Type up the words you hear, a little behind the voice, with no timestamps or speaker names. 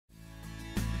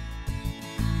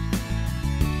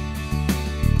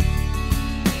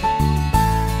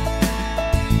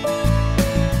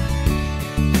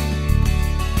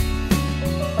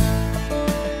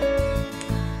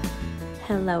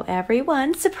Hello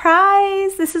everyone,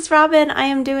 surprise! This is Robyn. I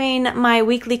am doing my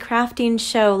weekly crafting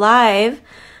show live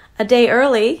a day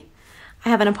early. I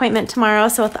have an appointment tomorrow,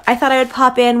 so I thought I would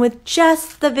pop in with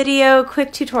just the video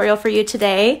quick tutorial for you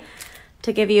today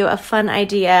to give you a fun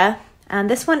idea.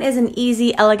 This one is an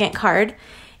easy, elegant card,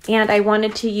 and I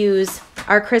wanted to use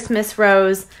our Christmas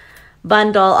Rose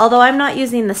bundle, although I'm not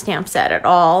using the stamp set at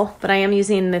all, but I am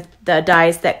using the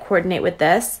dies that coordinate with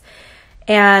this.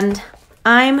 And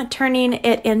I'm turning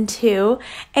it into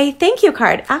a thank you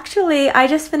card. Actually, I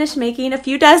just finished making a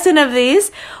few dozen of these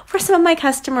for some of my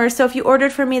customers. So if you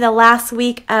ordered from me the last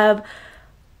week of,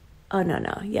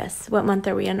 what month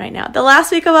are we in right now? The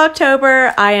last week of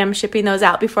October, I am shipping those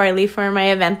out before I leave for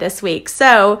my event this week.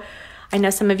 So I know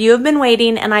some of you have been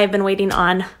waiting, and I have been waiting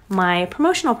on my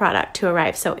promotional product to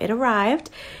arrive. So it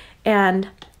arrived, and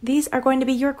these are going to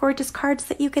be your gorgeous cards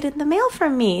that you get in the mail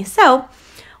from me. So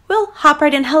we'll hop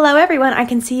right in. Hello everyone, I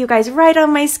can see you guys right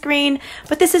on my screen,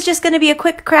 but this is just going to be a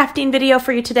quick crafting video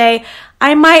for you today.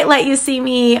 I might let you see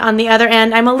me on the other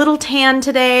end. I'm a little tan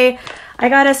today. I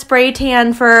got a spray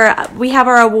tan we have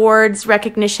our awards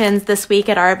recognitions this week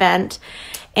at our event,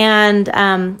 and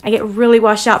I get really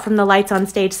washed out from the lights on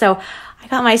stage, so I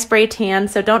got my spray tan.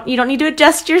 So you don't need to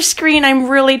adjust your screen. I'm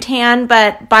really tan,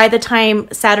 but by the time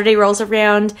Saturday rolls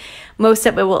around, most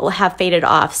of it will have faded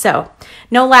off. So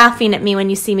no laughing at me when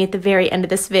you see me at the very end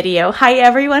of this video. Hi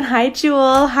everyone. Hi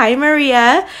Jewel. Hi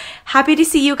Maria. Happy to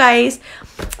see you guys.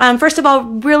 First of all,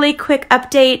 really quick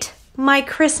update. My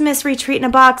Christmas retreat in a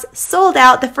box sold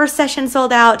out. The first session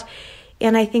sold out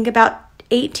in I think about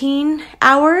 18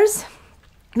 hours.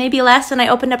 Maybe less, and I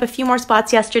opened up a few more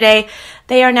spots yesterday.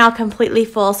 They are now completely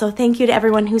full, so thank you to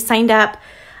everyone who signed up.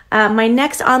 My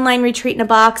next online retreat in a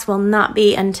box will not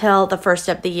be until the first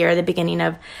of the year, the beginning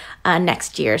of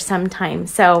next year sometime.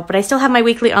 But I still have my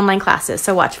weekly online classes,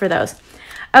 so watch for those.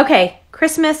 Okay,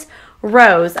 Christmas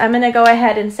Rose. I'm going to go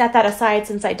ahead and set that aside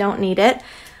since I don't need it.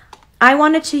 I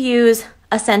wanted to use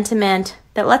a sentiment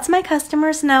that lets my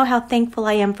customers know how thankful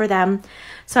I am for them.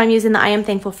 So I'm using the I am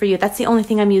thankful for you. That's the only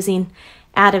thing I'm using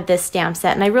out of this stamp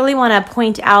set. And I really want to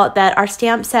point out that our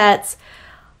stamp sets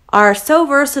are so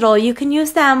versatile. You can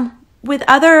use them with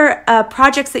other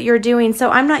projects that you're doing. So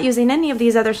I'm not using any of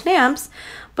these other stamps,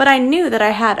 but I knew that I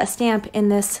had a stamp in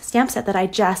this stamp set that I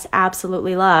just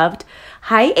absolutely loved.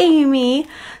 Hi, Amy.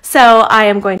 So I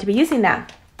am going to be using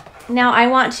that. Now I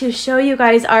want to show you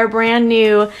guys our brand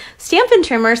new Stampin'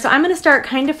 Trimmer. So I'm going to start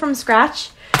kind of from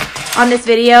scratch on this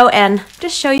video and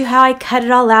just show you how I cut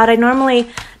it all out. I normally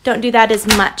don't do that as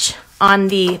much on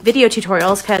the video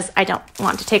tutorials because I don't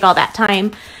want to take all that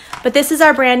time. But this is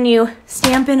our brand new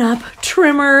Stampin' Up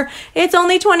trimmer. It's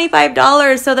only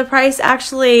 $25, so the price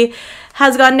actually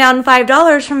has gone down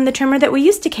 $5 from the trimmer that we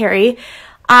used to carry.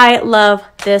 I love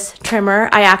this trimmer.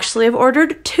 I actually have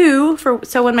ordered two,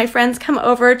 so when my friends come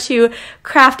over to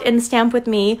craft and stamp with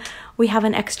me, we have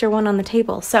an extra one on the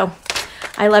table. So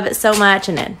I love it so much,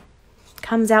 and it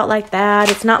comes out like that.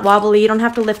 It's not wobbly. You don't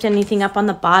have to lift anything up on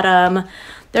the bottom.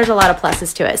 There's a lot of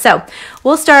pluses to it. So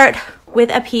we'll start with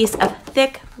a piece of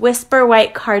thick Whisper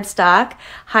White cardstock.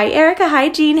 Hi Erica. Hi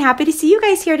Jean. Happy to see you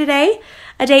guys here today,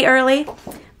 a day early.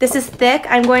 This is thick.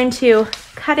 I'm going to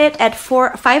cut it at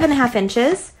 5.5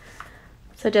 inches.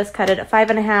 So just cut it at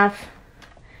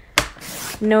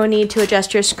 5.5. No need to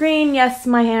adjust your screen. Yes,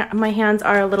 my hands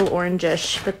are a little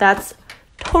orangish, but that's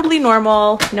totally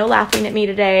normal. No laughing at me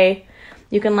today.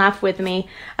 You can laugh with me.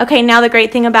 Okay, now the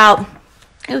great thing about,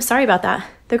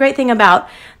 the great thing about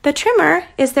the trimmer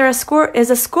is a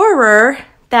scorer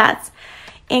that's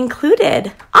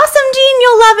included. Awesome, Jean,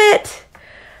 you'll love it.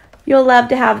 You'll love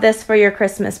to have this for your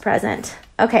Christmas present.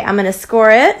 Okay, I'm gonna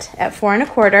score it at 4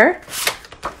 1/4,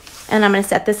 and I'm gonna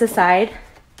set this aside.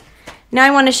 Now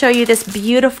I wanna show you this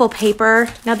beautiful paper.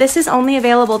 Now this is only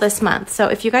available this month, so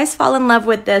if you guys fall in love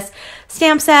with this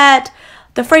stamp set,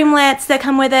 the framelits that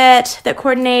come with it, that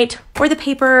coordinate, or the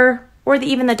paper, or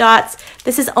even the dots,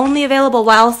 this is only available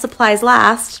while supplies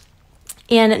last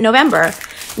in November.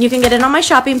 You can get it on my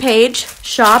shopping page,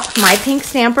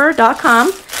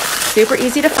 shopmypinkstamper.com. Super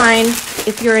easy to find.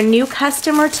 If you're a new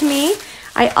customer to me,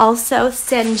 I also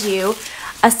send you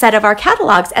a set of our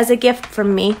catalogs as a gift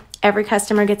from me. Every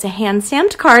customer gets a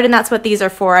hand-stamped card, and that's what these are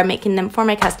for. I'm making them for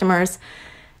my customers.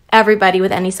 Everybody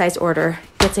with any size order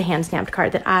gets a hand-stamped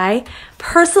card that I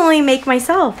personally make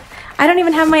myself. I don't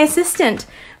even have my assistant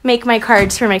make my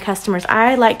cards for my customers.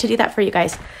 I like to do that for you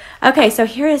guys. Okay, so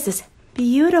here is this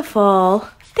beautiful,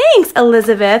 thanks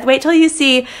Elizabeth. Wait till you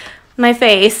see my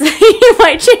face. You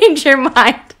might change your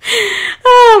mind.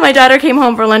 Oh, my daughter came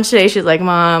home for lunch today. She's like,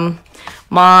 Mom,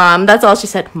 that's all she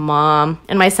said, Mom.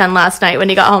 And my son last night when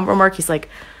he got home from work, he's like,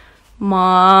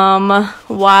 Mom,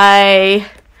 why?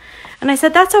 And I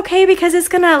said, that's okay because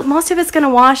most of it's gonna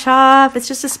wash off. It's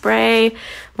just a spray.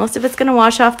 Most of it's gonna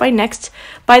wash off by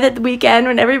the weekend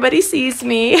when everybody sees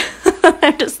me.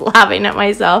 I'm just laughing at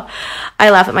myself.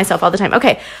 I laugh at myself all the time.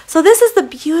 Okay, so this is the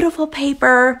beautiful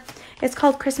paper. It's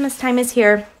called Christmas Time Is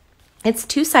Here. It's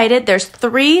two-sided. There's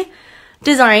 3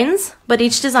 designs, but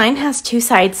each design has 2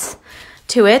 sides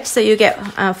to it. So you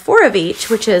get 4 of each,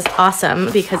 which is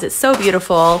awesome because it's so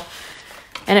beautiful.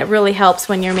 And it really helps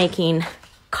when you're making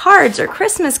cards or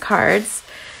Christmas cards.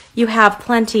 You have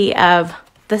plenty of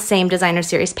the same designer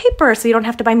series paper, so you don't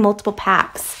have to buy multiple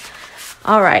packs.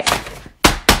 All right.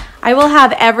 I will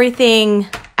have everything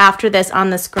after this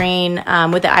on the screen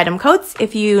with the item codes.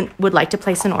 If you would like to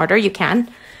place an order, you can.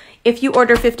 If you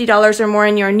order $50 or more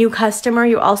and you're a new customer,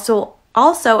 you also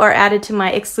are added to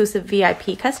my exclusive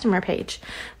VIP customer page,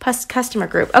 customer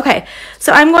group. Okay,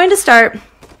 so I'm going to start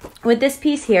with this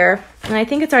piece here, and I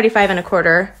think it's already 5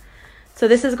 1/4. So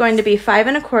this is going to be 5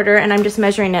 1/4, and I'm just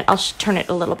measuring it. I'll turn it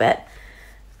a little bit.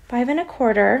 5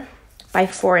 1/4 by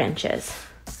 4 inches.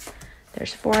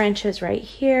 There's 4 inches right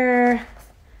here.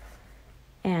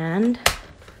 And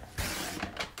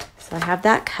so I have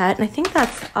that cut, and I think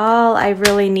that's all I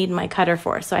really need my cutter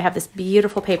for. So I have this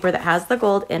beautiful paper that has the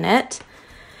gold in it.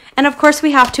 And of course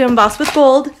we have to emboss with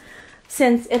gold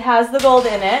since it has the gold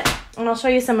in it. And I'll show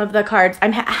you some of the cards.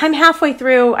 I'm halfway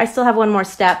through. I still have one more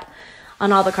step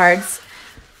on all the cards.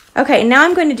 Okay, now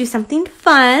I'm going to do something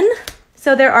fun.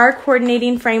 So there are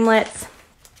coordinating framelits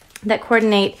that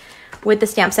coordinate with the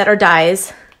stamp set or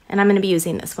dies. And I'm going to be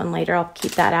using this one later. I'll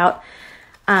keep that out.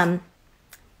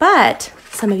 But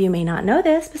some of you may not know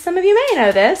this, but some of you may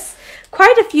know this.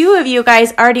 Quite a few of you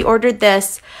guys already ordered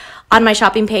this on my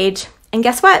shopping page. And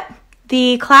guess what?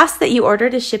 The class that you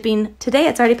ordered is shipping today.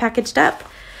 It's already packaged up.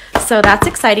 So that's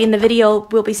exciting. The video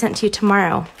will be sent to you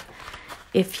tomorrow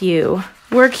if you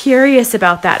were curious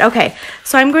about that. Okay,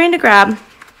 so I'm going to grab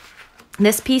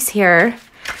this piece here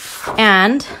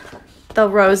and the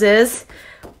roses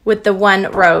with the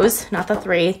 1 rose, not the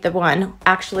 3, the 1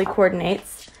 actually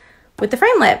coordinates with the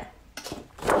framelit.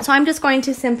 So I'm just going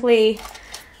to simply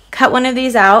cut one of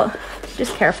these out,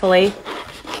 just carefully,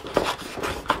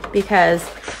 because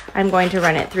I'm going to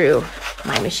run it through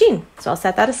my machine. So I'll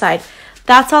set that aside.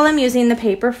 That's all I'm using the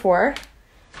paper for.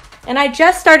 And I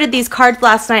just started these cards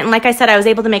last night, and like I said, I was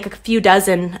able to make a few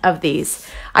dozen of these.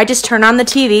 I just turn on the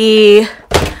TV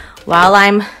while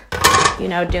I'm,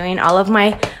 doing all of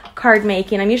my card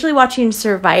making. I'm usually watching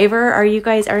Survivor. Are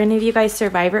any of you guys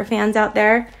Survivor fans out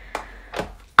there?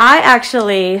 I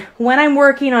actually, when I'm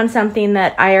working on something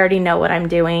that I already know what I'm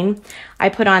doing, I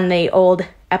put on the old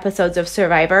episodes of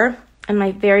Survivor, and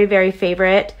my very, very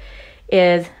favorite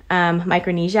is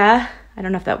Micronesia. I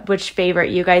don't know which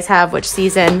favorite you guys have, which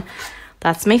season.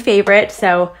 That's my favorite,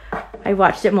 so I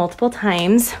watched it multiple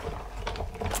times,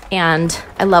 and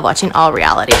I love watching all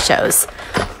reality shows.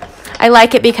 I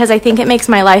like it because I think it makes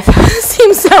my life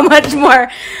seem so much more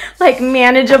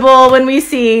manageable when we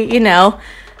see,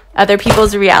 other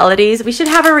people's realities. We should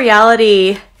have a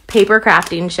reality paper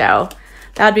crafting show.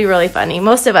 That would be really funny.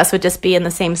 Most of us would just be in the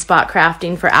same spot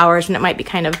crafting for hours, and it might be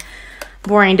kind of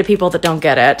boring to people that don't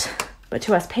get it. But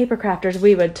to us paper crafters,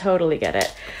 we would totally get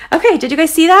it. Okay, did you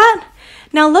guys see that?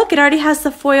 Now look, it already has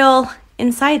the foil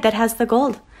inside that has the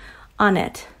gold on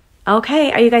it.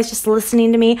 Okay, are you guys just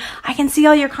listening to me? I can see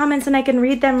all your comments and I can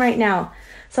read them right now.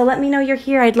 So let me know you're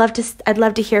here. I'd love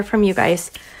to hear from you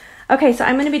guys. Okay, so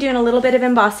I'm going to be doing a little bit of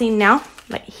embossing now,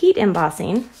 like heat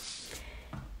embossing.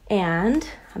 And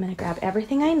I'm going to grab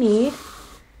everything I need.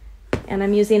 And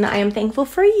I'm using the I am thankful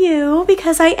for you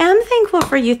because I am thankful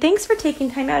for you. Thanks for taking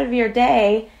time out of your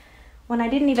day when I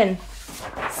didn't even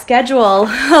schedule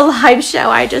a live show.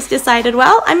 I just decided,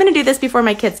 well, I'm going to do this before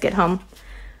my kids get home.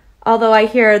 Although I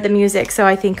hear the music, so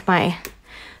I think my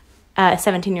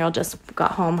 17-year-old just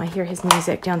got home. I hear his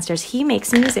music downstairs. He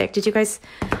makes music. Did you guys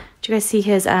see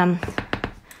his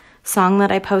song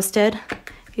that I posted?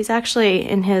 He's actually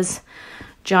in his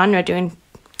genre doing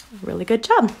a really good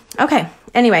job. Okay,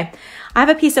 anyway, I have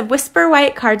a piece of Whisper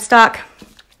White cardstock.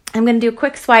 I'm going to do a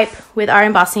quick swipe with our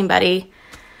embossing buddy.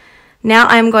 Now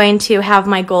I'm going to have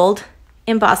my gold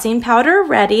embossing powder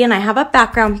ready, and I have a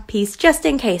background piece just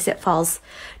in case it falls.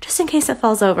 Just in case it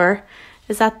falls over.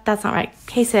 That's not right. In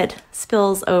case it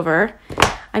spills over.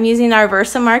 I'm using our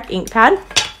Versamark ink pad,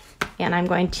 and I'm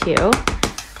going to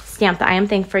stamp the I am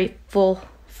thankful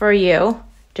for you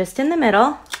just in the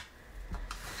middle.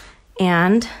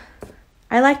 And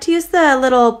I like to use the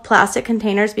little plastic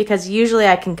containers because usually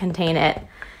I can contain it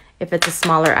if it's a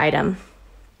smaller item.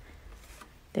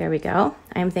 There we go.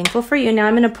 I am thankful for you. Now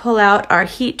I'm going to pull out our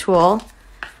heat tool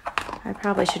I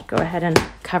probably should go ahead and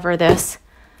cover this.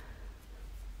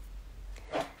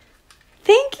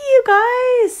 Thank you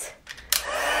guys.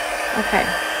 Okay.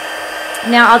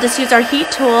 Now I'll just use our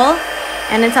heat tool,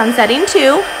 and it's on setting 2,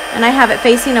 and I have it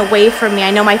facing away from me.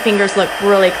 I know my fingers look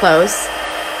really close,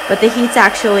 but the heat's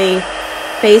actually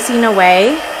facing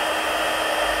away.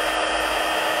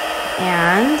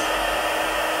 And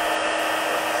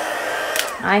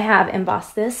I have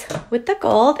embossed this with the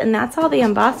gold, and that's all the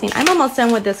embossing. I'm almost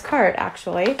done with this card,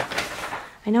 actually.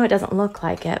 I know it doesn't look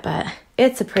like it, but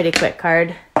it's a pretty quick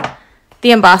card.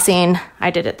 The embossing,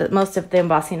 I did it, most of the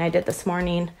embossing I did this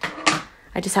morning.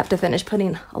 I just have to finish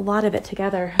putting a lot of it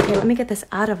together. Okay, let me get this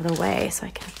out of the way so I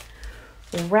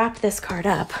can wrap this card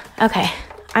up. Okay,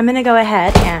 I'm gonna go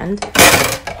ahead and,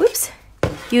 whoops,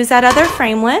 use that other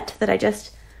framelit that I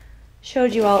just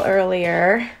showed you all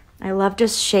earlier. I love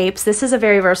just shapes. This is a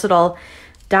very versatile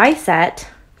die set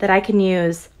that I can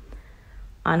use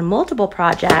on multiple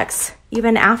projects,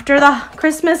 even after the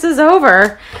Christmas is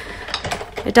over.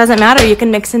 It doesn't matter, you can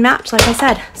mix and match, like I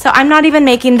said. So I'm not even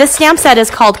making, this stamp set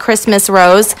is called Christmas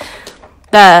Rose,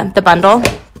 the bundle.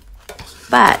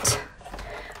 But,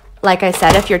 like I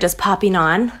said, if you're just popping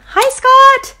on, hi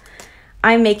Scott!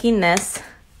 I'm making this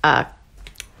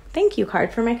thank you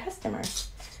card for my customers.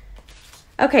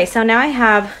 Okay, so now I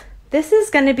have, this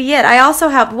is gonna be it. I also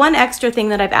have one extra thing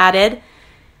that I've added.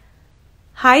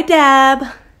 Hi Deb.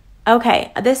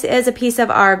 Okay, this is a piece of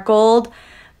our gold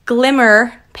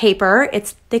glimmer paper.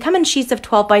 They come in sheets of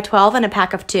 12 by 12 and a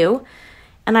pack of 2.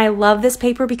 And I love this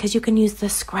paper because you can use the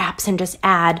scraps and just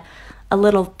add a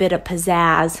little bit of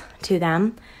pizzazz to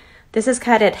them. This is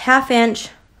cut at 1/2 inch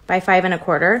by 5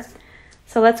 1/4.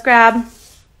 So let's grab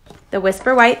the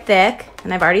Whisper White Thick,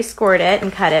 and I've already scored it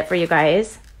and cut it for you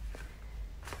guys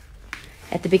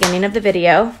at the beginning of the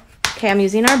video. Okay, I'm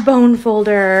using our bone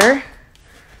folder.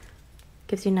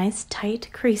 Gives you nice tight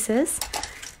creases.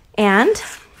 And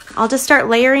I'll just start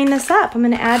layering this up. I'm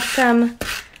going to add some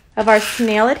of our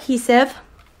snail adhesive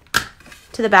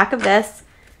to the back of this,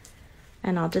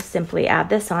 and I'll just simply add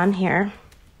this on here.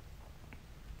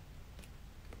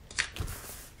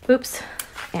 Oops.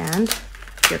 And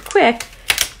if you're quick,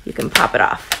 you can pop it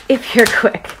off. If you're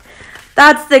quick.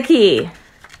 That's the key.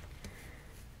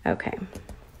 Okay.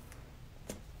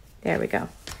 There we go.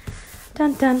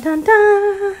 Dun, dun, dun,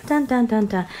 dun, dun, dun, dun,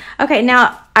 dun. Okay,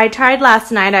 now I tried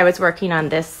last night. I was working on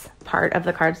this part of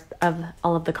the cards, of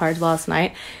all of the cards last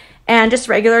night, and just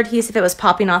regular adhesive, it was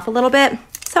popping off a little bit.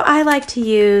 So I like to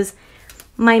use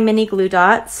my mini glue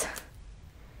dots.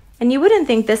 And you wouldn't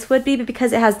think this would be, but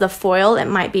because it has the foil, it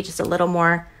might be just a little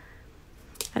more,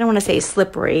 I don't want to say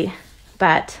slippery,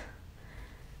 but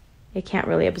it can't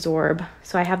really absorb.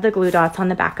 So I have the glue dots on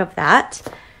the back of that.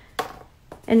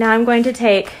 And now I'm going to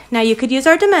take, now you could use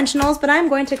our dimensionals, but I'm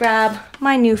going to grab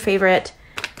my new favorite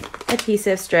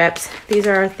adhesive strips. These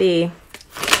are the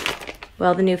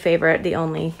new favorite, the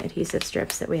only adhesive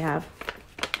strips that we have.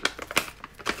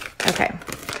 Okay,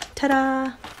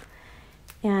 ta-da.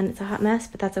 And it's a hot mess,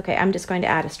 but that's okay. I'm just going to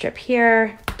add a strip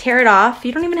here, tear it off.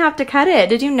 You don't even have to cut it.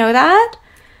 Did you know that?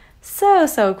 So,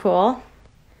 so cool.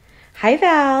 Hi,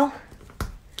 Val.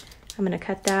 I'm gonna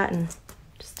cut that and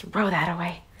just throw that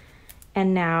away.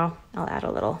 And now I'll add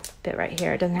a little bit right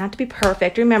here. It doesn't have to be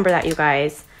perfect. Remember that, you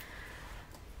guys.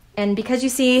 And because you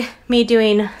see me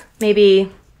doing,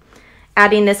 maybe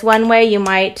adding this one way, you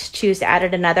might choose to add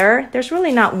it another. There's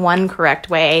really not one correct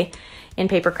way in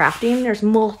paper crafting. There's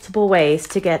multiple ways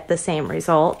to get the same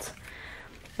result.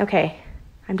 Okay,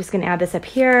 I'm just gonna add this up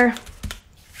here.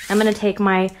 I'm gonna take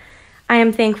my I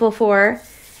Am Thankful For,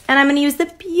 and I'm gonna use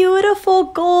the beautiful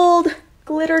gold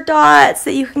glitter dots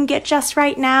that you can get just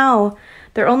right now.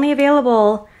 They're only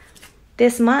available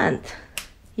this month.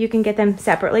 You can get them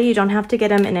separately. You don't have to get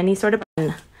them in any sort of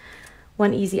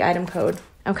one easy item code.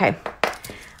 Okay,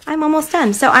 I'm almost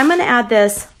done. So I'm gonna add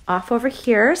this off over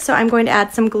here. So I'm going to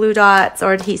add some glue dots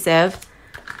or adhesive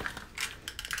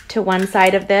to one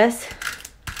side of this.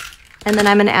 And then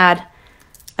I'm gonna add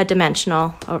a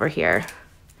dimensional over here.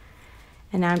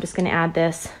 And now I'm just gonna add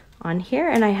this on here,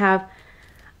 and I have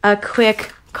a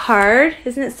quick card.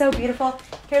 Isn't it so beautiful?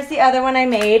 Here's the other one I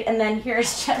made, and then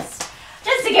here's just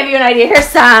to give you an idea, here's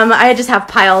some. I just have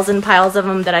piles and piles of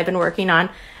them that I've been working on.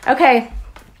 Okay,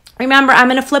 remember, I'm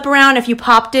gonna flip around. If you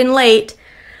popped in late,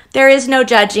 there is no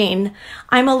judging.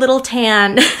 I'm a little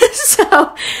tan,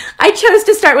 so I chose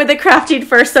to start with the crafting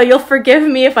first, so you'll forgive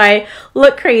me if I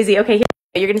look crazy. Okay, here,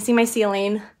 you're gonna see my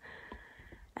ceiling,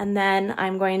 and then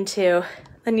I'm going to,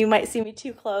 then you might see me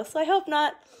too close, so I hope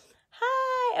not.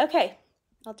 Hi, okay,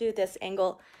 I'll do this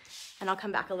angle, and I'll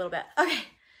come back a little bit. Okay,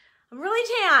 I'm really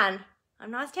tan. I'm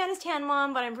not as tan as Tan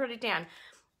Mom, but I'm pretty tan.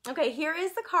 Okay, here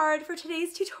is the card for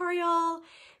today's tutorial.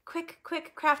 Quick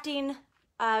crafting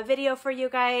video for you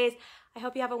guys. I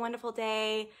hope you have a wonderful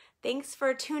day. Thanks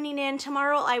for tuning in.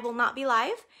 Tomorrow I will not be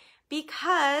live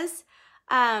because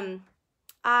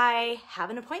I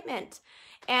have an appointment.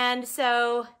 And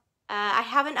so I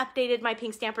haven't updated my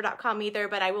pinkstamper.com either,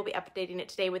 but I will be updating it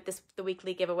today with the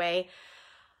weekly giveaway.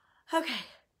 Okay,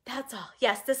 that's all.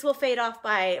 Yes, this will fade off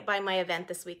by my event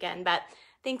this weekend, but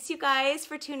thanks you guys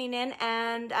for tuning in,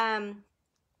 and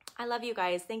I love you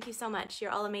guys. Thank you so much.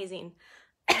 You're all amazing.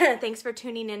 Thanks for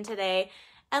tuning in today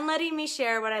and letting me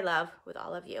share what I love with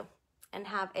all of you. And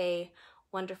have a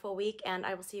wonderful week, and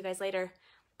I will see you guys later.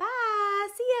 Bye.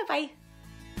 See ya. Bye.